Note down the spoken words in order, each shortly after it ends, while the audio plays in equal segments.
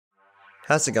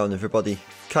How's it going, everybody?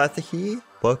 Kyther here.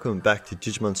 Welcome back to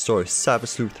Digimon Story Cyber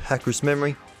Sleuth Hacker's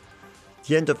Memory. At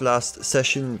the end of last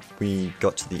session, we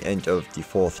got to the end of the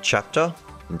 4th chapter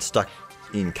and stuck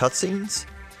in cutscenes,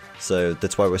 so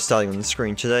that's why we're starting on the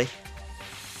screen today.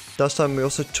 Last time we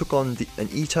also took on an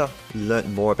eater,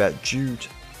 learned more about Jude,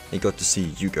 and got to see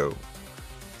Yugo.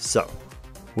 So,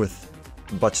 with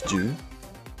but to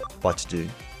do,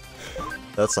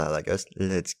 that's not how that goes.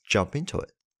 Let's jump into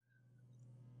it.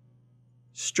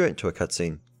 Straight into a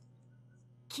cutscene.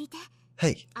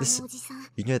 Hey, listen,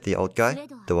 you know the old guy?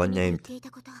 The one named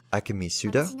Akemi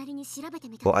Suda?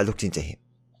 Well, I looked into him.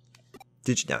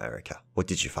 Did you know, Erika? What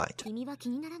did you find?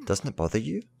 Doesn't it bother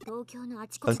you?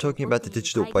 I'm talking about the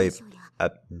digital wave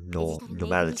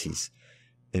abnormalities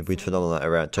and weird phenomena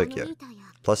around Tokyo,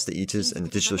 plus the eaters and the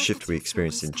digital shift we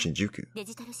experienced in Shinjuku.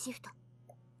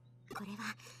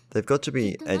 They've got to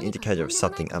be an indicator of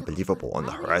something unbelievable on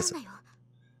the horizon.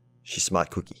 She's smart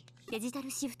cookie.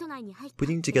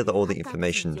 Putting together all the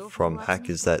information from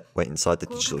hackers that went inside the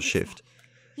digital shift,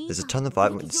 there's a ton of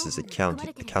eyewitnesses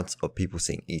accounts of people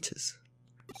seeing eaters.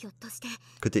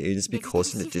 Could the eaters be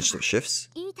causing the digital shifts?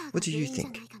 What do you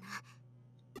think?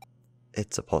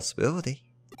 It's a possibility.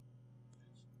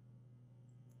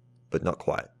 But not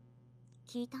quite.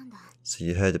 So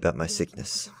you heard about my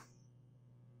sickness.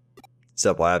 Is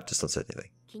that why I've just not said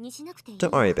anything?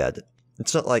 Don't worry about it.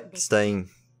 It's not like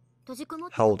staying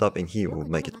held up in here will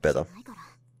make it better.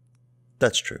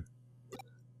 That's true.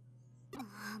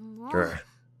 Grr.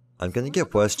 I'm gonna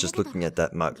get worse just looking at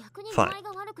that mug. Fine.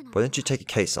 Why don't you take a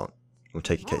case on? We'll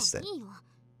take a case then.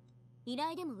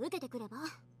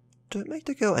 Don't make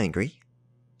the girl angry.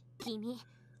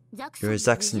 You're a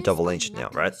Zaxxon double agent now,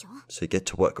 right? So get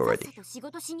to work already.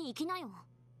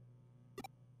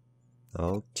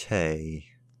 Okay.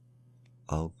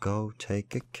 I'll go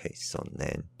take a case on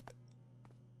then.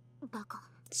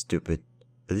 Stupid.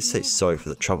 At least say sorry for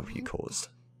the trouble you caused.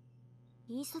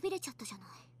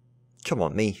 Come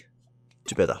on, me.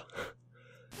 Do better.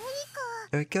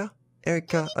 Erika?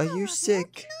 Erika, are you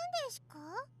sick?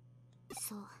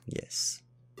 Yes.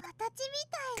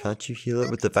 Can't you heal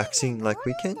it with the vaccine like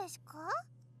we can?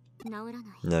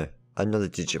 No, I'm not a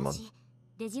Digimon.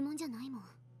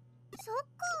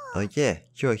 Oh yeah,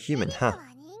 you're a human, huh?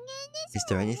 Is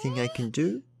there anything I can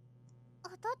do?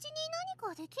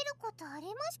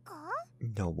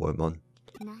 No, Wormon.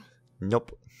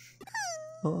 Nope.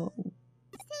 Oh.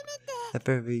 At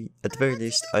the very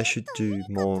least, I should do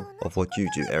more of what you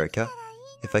do, Erika.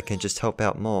 If I can just help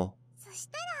out more.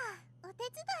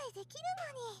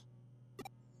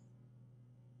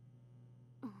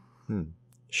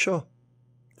 Sure.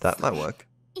 That might work.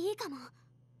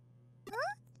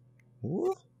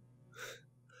 What?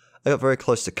 I got very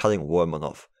close to cutting Wormon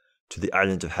off to the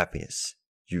Island of Happiness,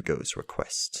 Yugo's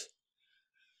request.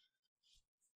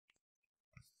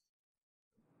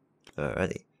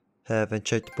 Alrighty. Haven't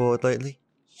checked the board lately?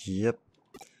 Yep.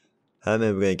 How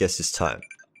many are we gonna guess this time?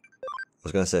 I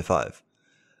was gonna say 5.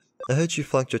 I heard you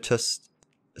flunked your test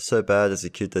so bad as a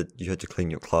kid that you had to clean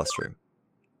your classroom.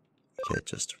 Okay,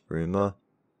 just a rumor.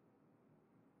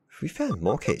 Have we found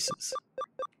more cases?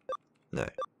 No.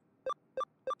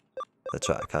 That's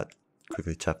right, I can't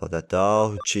quickly tap like that.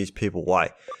 Oh, jeez, people,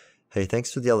 why? Hey,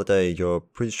 thanks for the other day. You're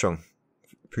pretty strong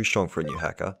for a new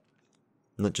hacker.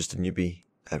 Not just a newbie,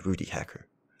 a Rudy hacker.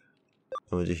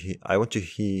 I wanted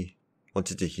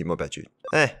to hear more about you.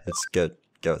 Let's go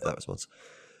with that response.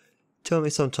 Tell me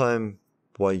sometime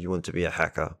why you want to be a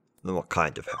hacker, and what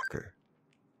kind of hacker.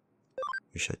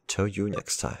 We shall tell you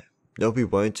next time. No, we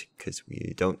won't, because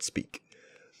we don't speak.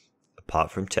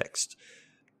 Apart from text.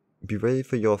 Be ready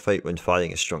for your fate when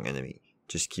fighting a strong enemy.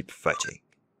 Just keep fighting.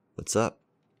 What's up?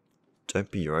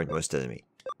 Don't be your own worst enemy.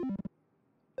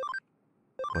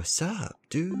 What's up,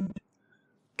 dude?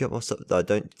 Got more stuff. I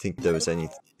don't think there was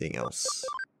anything else.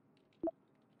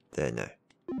 There, no.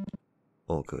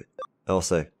 All good.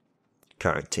 Also,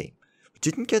 current team. We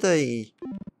didn't get a...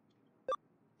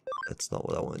 That's not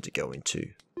what I wanted to go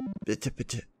into.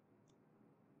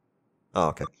 Oh,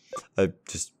 okay. I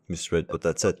just misread what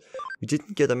that said. We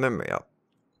didn't get a memory up,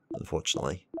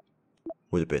 unfortunately.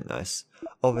 Would have been nice.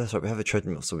 Oh, that's right, we have a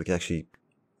treadmill so we can actually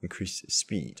increase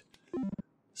speed.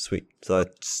 Sweet. So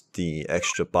that's the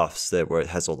extra buffs there where it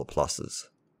has all the pluses.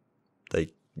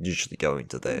 They usually go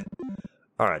into there.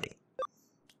 Alrighty.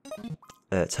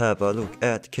 Let's have a look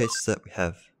at the cases that we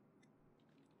have.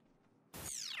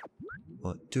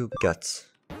 What do we got?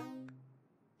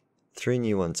 3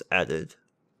 new ones added.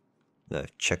 No,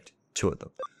 I've checked 2 of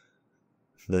them.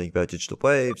 Learning about digital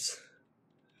waves.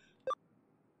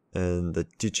 And the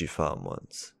digi-farm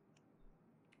ones.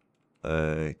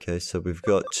 Okay, so we've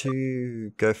got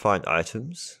to go find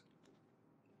items.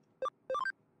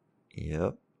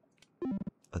 Yep.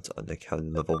 That's under counter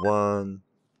level 1.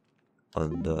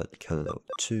 Under counter level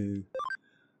 2.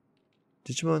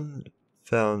 Digimon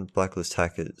found blacklist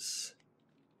hackers.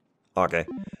 Okay.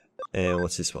 And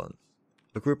what's this one?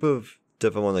 A group of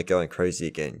Devimon are going crazy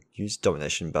again. Use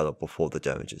domination battle before the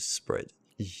damage is spread.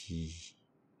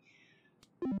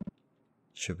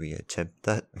 Should we attempt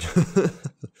that?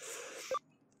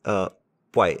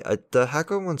 Wait, are the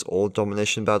hacker ones all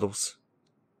domination battles?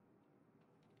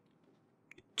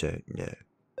 Don't know.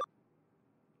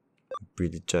 I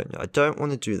really don't know. I don't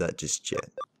want to do that just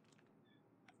yet.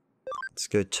 Let's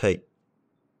go take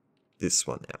this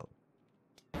one out.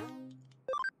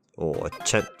 Or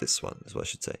attempt this one, is what I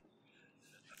should say.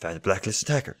 I found a blacklist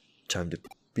attacker. Time to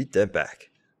beat them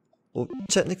back. Well,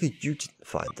 technically you didn't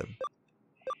find them.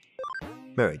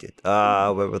 Mary did.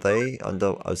 Where were they?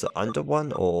 Under, was it under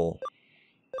 1 or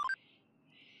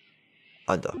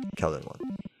under Callan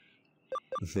 1?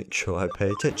 Make sure I pay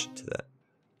attention to that.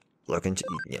 Log into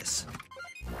Eden, yes.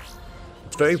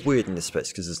 It's very weird in this space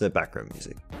because there's no background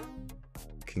music.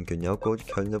 Can go now go to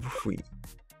Callan level 3.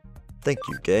 Thank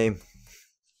you, game.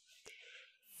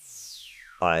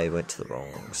 I went to the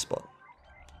wrong spot.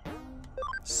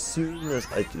 As soon as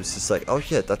I was just like, oh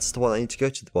yeah, that's the one I need to go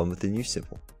to, the one with the new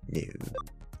symbol. No.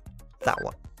 That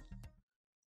one.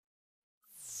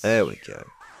 There we go.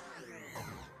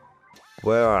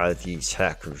 Where are these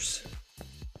hackers?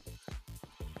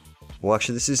 Well,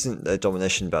 actually, this isn't a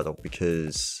domination battle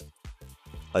because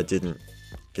I didn't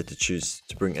get to choose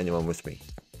to bring anyone with me.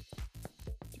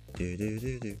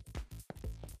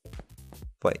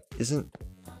 Wait, isn't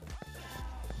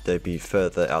they be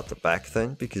further out the back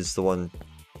then? Because the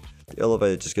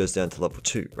elevator just goes down to level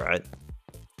 2, right?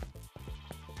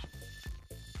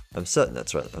 I'm certain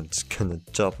that's right. I'm just gonna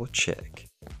double check.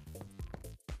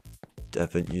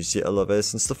 Haven't used the elevator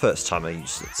since the first time I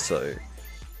used it, so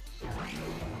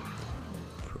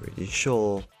pretty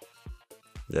sure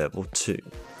level 2.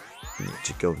 Need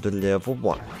to go to level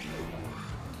 1.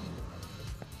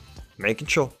 Making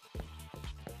sure.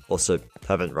 Also,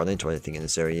 haven't run into anything in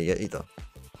this area yet either.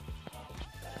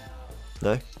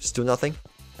 No? Still nothing?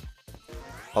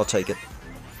 I'll take it.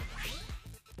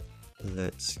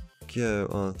 Let's go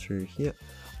on through here.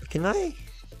 Can I?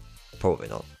 Probably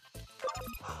not.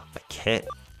 I can't.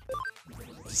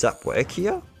 Does that work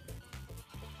here?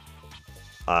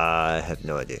 I have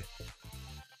no idea.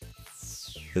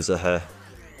 Is it her?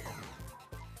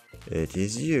 It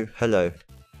is you. Hello,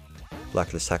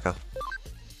 blacklist hacker.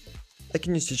 I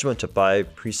can use Digimon to buy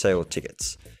pre-sale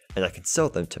tickets, and I can sell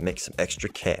them to make some extra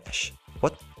cash.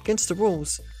 What? Against the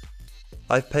rules?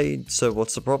 I've paid, so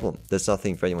what's the problem? There's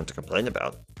nothing for anyone to complain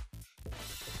about.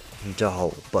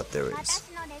 No, but there is.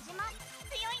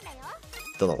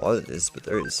 Don't know what it is, but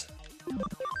there is.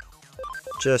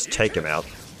 Just take him out.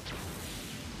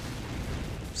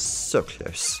 So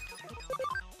close.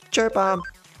 Cherry bomb!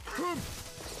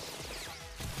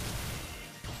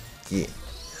 Yeah.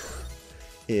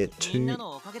 It too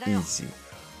easy.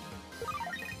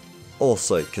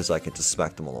 Also, because I can just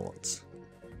smack them all at once.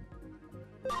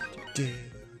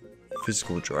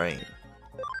 Physical drain.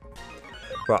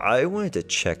 Right, I wanted to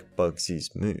check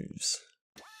Bugsy's moves.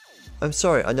 I'm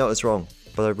sorry, I know it was wrong,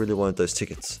 but I really wanted those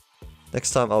tickets.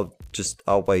 Next time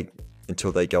I'll wait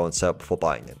until they go on sale before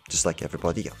buying them, just like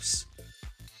everybody else.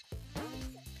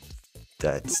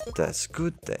 That's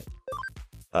good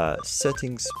then.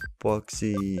 Settings,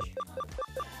 Bugsy.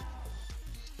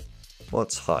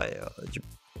 What's higher?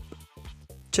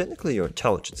 Technically your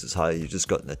intelligence is higher, you just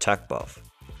got an attack buff.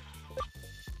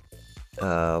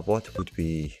 What would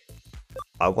be...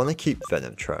 I want to keep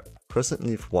Venom Trap. Present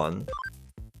leave 1.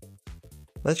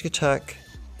 Magic attack.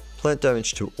 Plant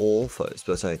damage to all foes,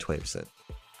 but it's only 20%.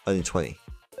 Only 20.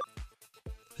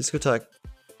 Physical attack.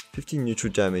 15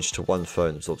 neutral damage to one foe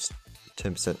and absorbs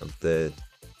 10% of their...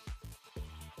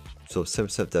 Absorbs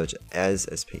 10% of damage as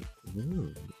SP.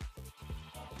 Ooh.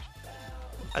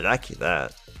 I like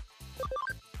that.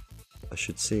 I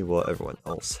should see what everyone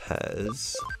else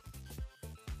has.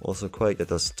 Also Quake, that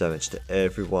does damage to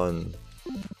everyone,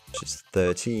 which is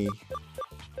 30.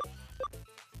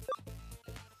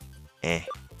 Eh.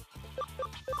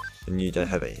 And you don't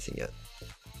have anything yet.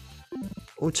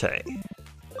 Ute.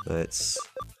 Let's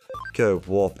go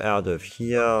warp out of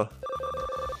here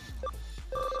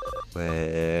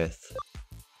with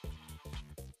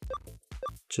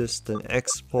just an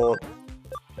export.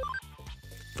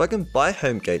 If I can buy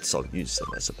home gates, I'll use them,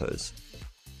 I suppose.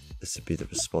 This would be the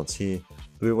response here.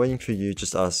 We're waiting for you,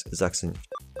 just ask Zaxxon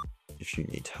if you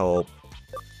need help.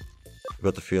 I've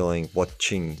got the feeling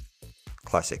watching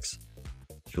Classics.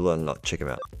 You'll learn a lot. Check them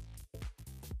out.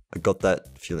 I got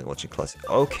that feeling watching Classics.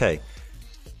 Okay.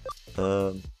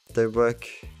 They work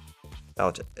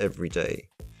out every day.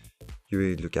 You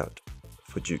really look out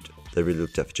for Jude. They really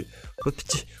looked out for Jude.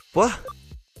 What?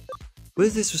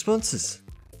 Where's these responses?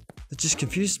 It just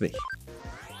confused me.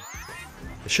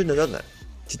 I shouldn't have done that.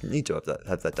 Didn't need to have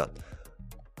that done.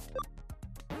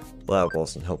 Well, that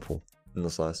wasn't helpful in the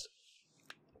slightest.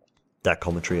 That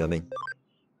commentary, I mean.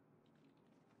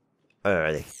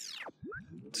 Alrighty.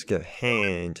 Let's go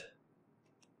hand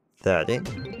that in.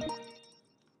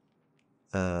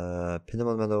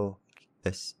 Pinamon Medal.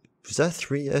 Was that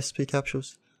 3 SP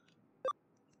capsules?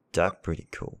 That's pretty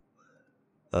cool.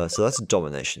 So that's a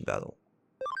domination battle.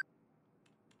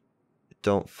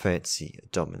 Don't fancy a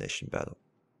domination battle.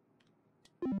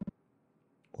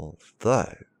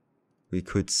 Although, we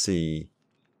could see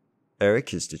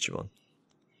Erika's Digimon.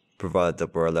 Provided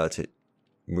that we're allowed to,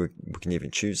 we can even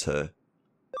choose her.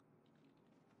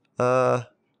 You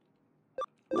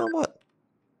know what?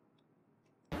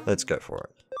 Let's go for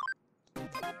it.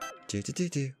 Do.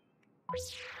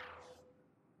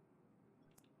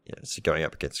 Yeah, so going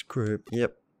up against group,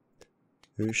 yep.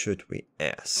 Who should we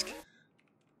ask?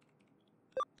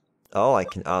 Oh, I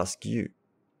can ask you.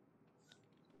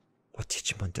 What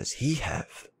Digimon does he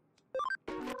have?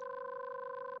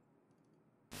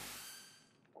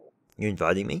 You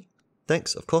inviting me?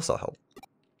 Thanks, of course I'll help.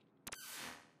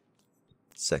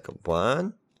 Second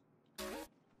one.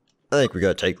 I think we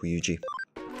gotta take Ryuji.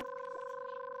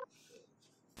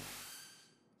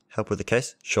 Help with the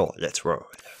case? Sure, let's roll.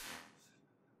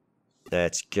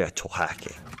 Let's get to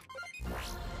hacking.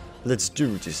 Let's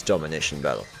do this domination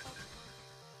battle.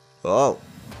 Oh.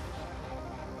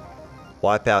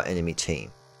 Wipe out enemy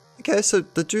team. Okay, so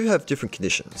they do have different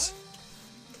conditions.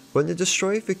 When the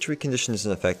destroy victory condition is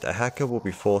in effect, a hacker will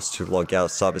be forced to log out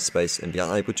of cyberspace and be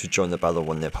unable to join the battle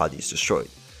when their party is destroyed.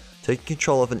 Taking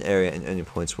control of an area and earning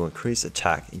points will increase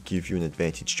attack and give you an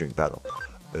advantage during battle.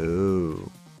 Oh.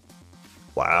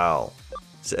 Wow.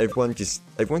 So everyone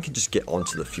can just get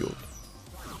onto the field.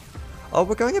 Oh,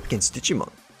 we're going up against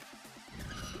Digimon.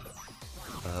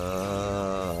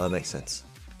 That makes sense.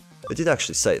 It did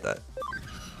actually say that.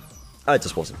 I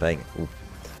just wasn't paying it. Ooh.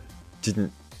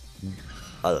 Didn't...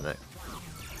 I don't know.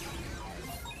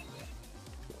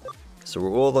 So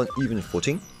we're all on even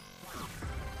footing.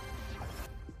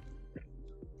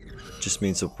 Just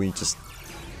means that we're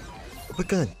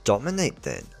gonna dominate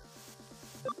then.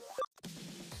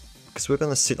 Because we're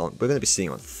gonna be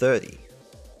sitting on 30.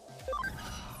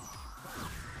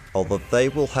 Although they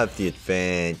will have the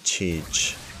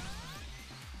advantage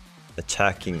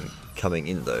attacking coming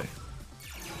in though.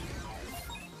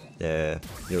 Yeah,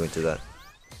 you're going to do that.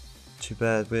 Too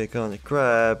bad we're gonna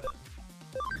grab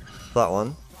that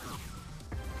one.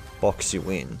 Box you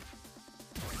in.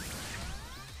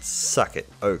 Suck it,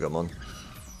 Ogremon.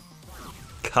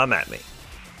 Come at me.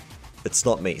 It's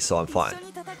not me, so I'm fine.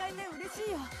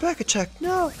 Back attack,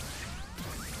 no!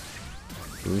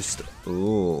 Boost.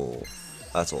 Ooh.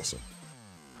 That's awesome.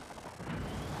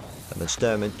 How much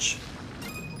damage?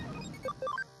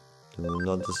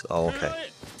 Not this. Oh, okay.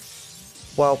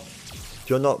 Well,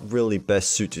 you're not really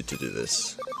best suited to do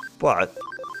this, but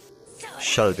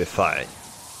shall be fine.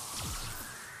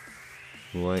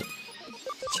 Right.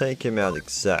 Take him out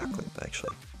exactly,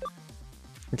 actually.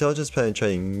 Intelligence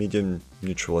penetrating medium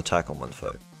neutral attack on one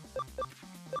foe.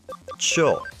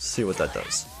 Sure, see what that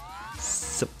does.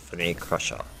 Symphony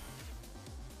Crusher.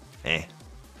 Eh.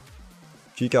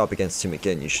 If you go up against him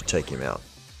again, you should take him out.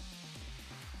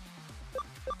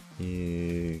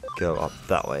 You go up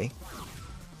that way.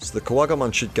 So the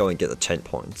Kawagamon should go and get the 10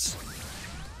 points.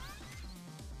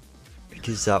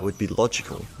 Because that would be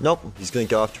logical. Nope, he's going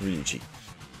to go after Ryuji.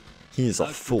 He is a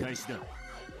fool.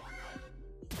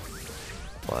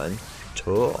 1,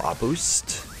 2, a boost.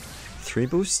 3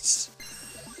 boosts.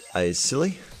 Are you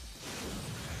silly?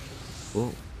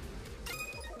 Ooh.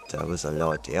 That was a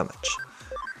lot of damage.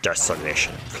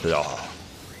 Desolation Claw.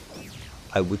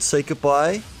 I would say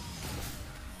goodbye.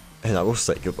 And I will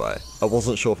say goodbye. I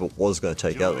wasn't sure if it was going to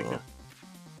take out or not.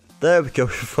 There we go,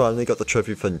 we finally got the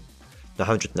trophy for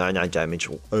 199 damage,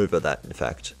 or over that in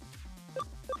fact.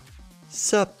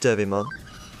 Sup, Devimon?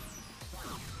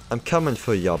 I'm coming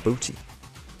for your booty.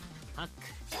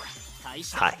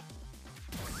 Hi.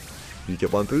 You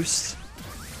get 1 boost,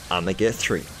 I'ma get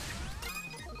 3.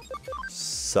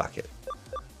 Suck it.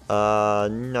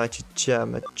 90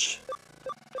 damage.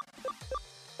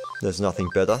 There's nothing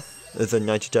better than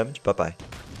 90 damage. Bye bye.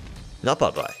 Not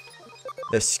bye bye.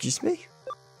 Excuse me?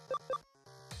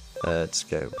 Let's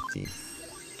go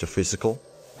with the physical.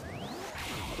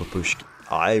 Babushki.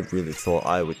 I really thought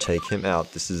I would take him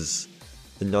out. This is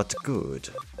not good.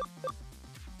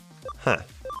 Huh.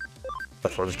 I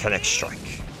thought it connect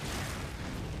strike.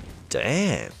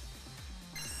 Damn.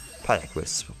 Panic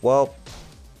Wisp. Well,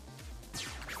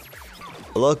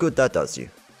 a lot of good that does you.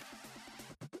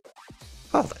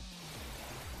 Well then.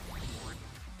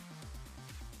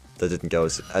 That didn't go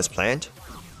as planned.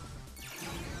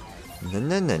 No.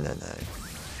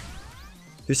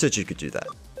 Who said you could do that?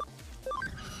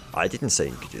 I didn't say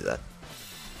you could do that.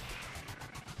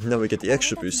 Now we get the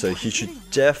extra boost, so he should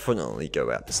definitely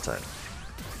go out this time.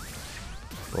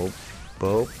 Boop.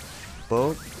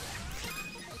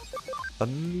 A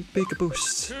big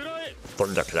boost.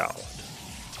 Thundercloud.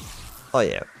 Oh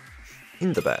yeah.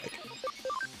 In the bag.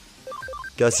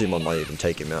 Gazimon might even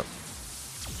take him out.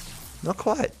 Not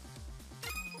quite.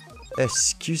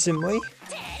 Excuse me?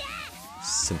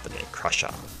 Symphony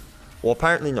Crusher. Well,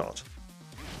 apparently not.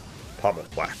 Pummel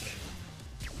Whack.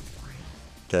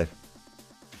 Okay.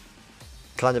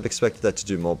 Kind of expected that to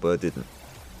do more, but it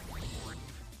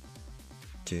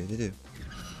didn't.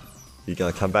 You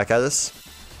gonna come back at us?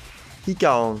 He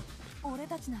gone.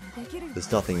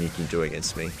 There's nothing you can do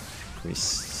against me. Can we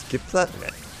skip that? No.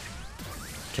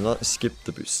 Cannot skip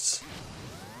the boosts.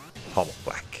 Pummel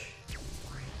Whack.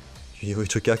 You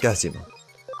took out Gazimon.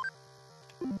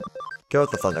 Go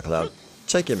with the Thundercloud.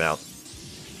 Take him out.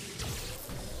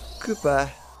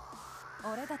 Goodbye.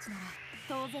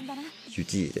 You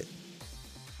did it.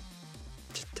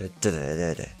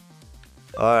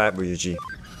 Alright, Ryuji.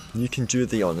 You can do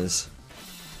the honors.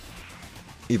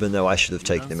 Even though I should have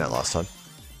taken him out last time.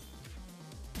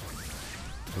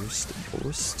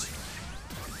 Boost.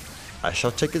 I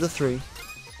shall take it a 3.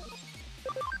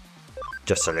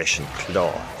 Desolation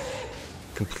Claw.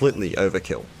 Completely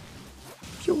overkill.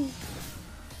 Pew.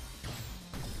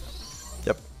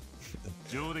 Yep.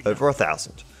 Over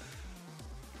 1,000.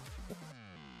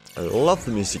 I love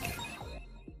the music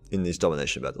in these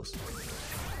domination battles.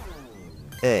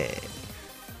 Hey.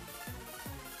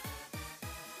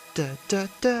 Da.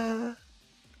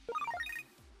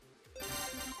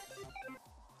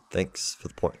 Thanks for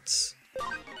the points.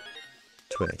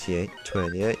 28.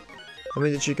 How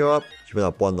many did you go up? You went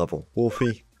up 1 level.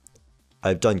 Wolfie,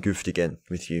 I've done goofed again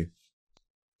with you.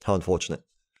 How unfortunate.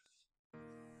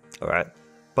 Alright.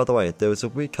 By the way, there was a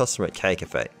weird customer at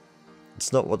K-Cafe.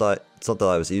 It's not that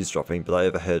I was eavesdropping, but I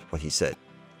overheard what he said.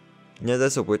 You know,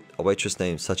 there's a waitress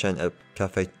named Sachan at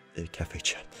Cafe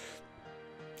Chat.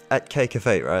 At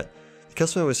K-Cafe, right? The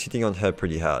customer was hitting on her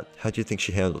pretty hard. How do you think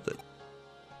she handled it?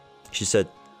 She said,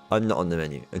 "I'm not on the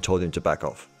menu," and told him to back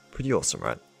off. Pretty awesome,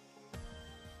 right?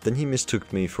 Then he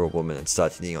mistook me for a woman and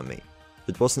started hitting on me.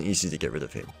 It wasn't easy to get rid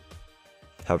of him.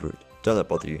 How rude. Don't let it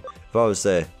bother you. If I was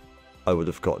there, I would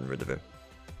have gotten rid of him.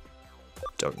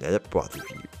 Don't let it bother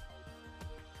you.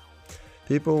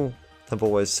 People have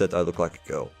always said I look like a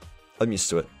girl. I'm used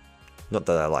to it. Not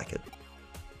that I like it.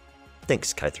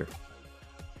 Thanks, Kyther.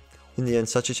 In the end,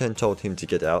 Sachi-chan told him to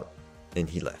get out, and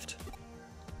he left.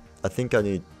 I think I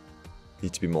need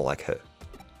to be more like her.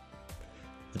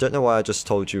 I don't know why I just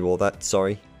told you all that,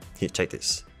 sorry. Here, take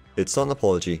this. It's not an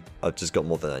apology, I've just got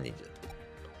more than I needed.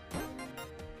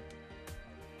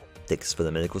 Thanks for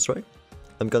the medical spray.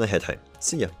 I'm gonna head home.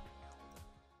 See ya.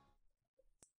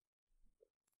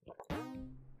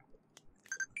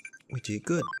 We did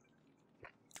good.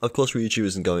 Of course Ryuji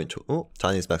isn't going to... Oh,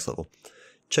 Tiny's max level.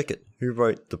 Check it. Who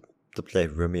wrote the play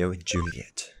Romeo and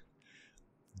Juliet?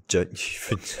 Don't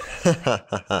even...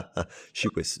 She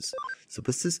wishes. So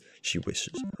wishes? She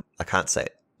wishes. I can't say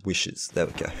it. Wishes. There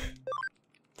we go.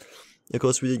 Of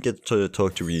course we didn't get to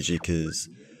talk to Ryuji because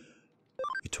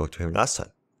we talked to him last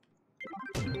time.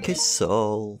 Okay,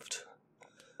 solved.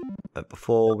 And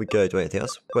before we go do anything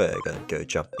else, we're gonna go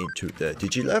jump into the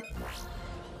Digi-Lab.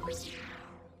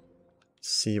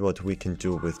 See what we can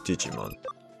do with Digimon.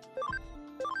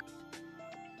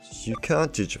 You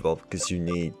can't Digivolve because you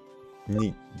need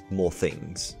more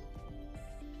things.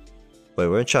 Wait,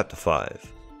 we're in chapter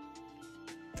 5.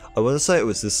 I want to say it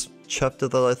was this chapter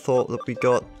that I thought that we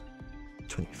got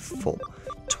 24.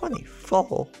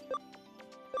 24?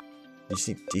 You just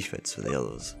need defense for the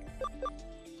others.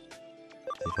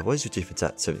 Where's your defense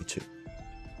at? 72.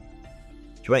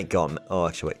 You ain't gone. Oh,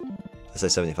 actually, wait. I say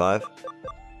 75?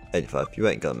 85. You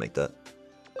ain't gonna make that.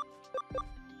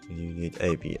 You need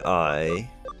ABI.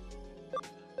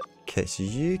 Okay, so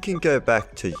you can go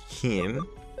back to him,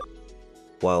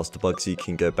 whilst the Bugsy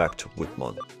can go back to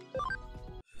Woodmon.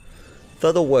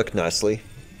 That'll work nicely.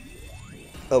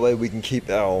 That way we can keep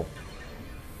our...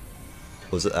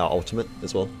 Was it our ultimate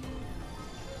as well?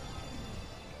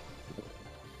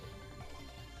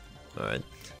 Alright.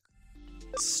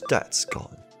 Let's stats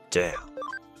gone down.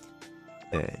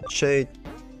 And Shade,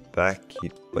 back.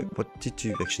 Wait, what did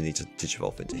you actually need to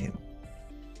digivolve into him?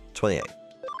 28.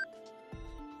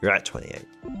 You're at 28.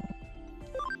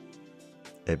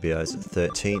 ABI's at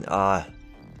 13. I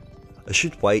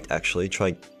should wait actually,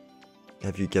 try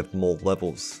have you get more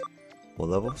levels. More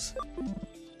levels?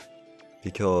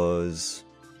 Because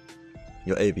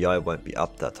your ABI won't be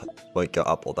up won't go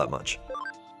up all that much.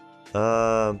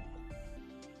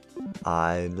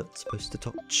 I'm not supposed to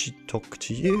talk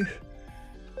to you?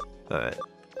 Alright.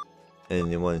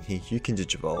 Anyone here, you can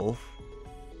digivolve.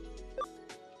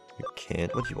 You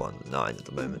can't. What do you want? 9 at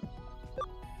the moment.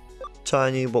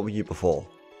 Tiny, what were you before?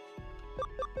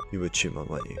 You were Chumon,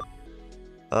 weren't you?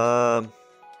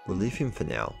 We'll leave him for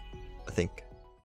now, I think.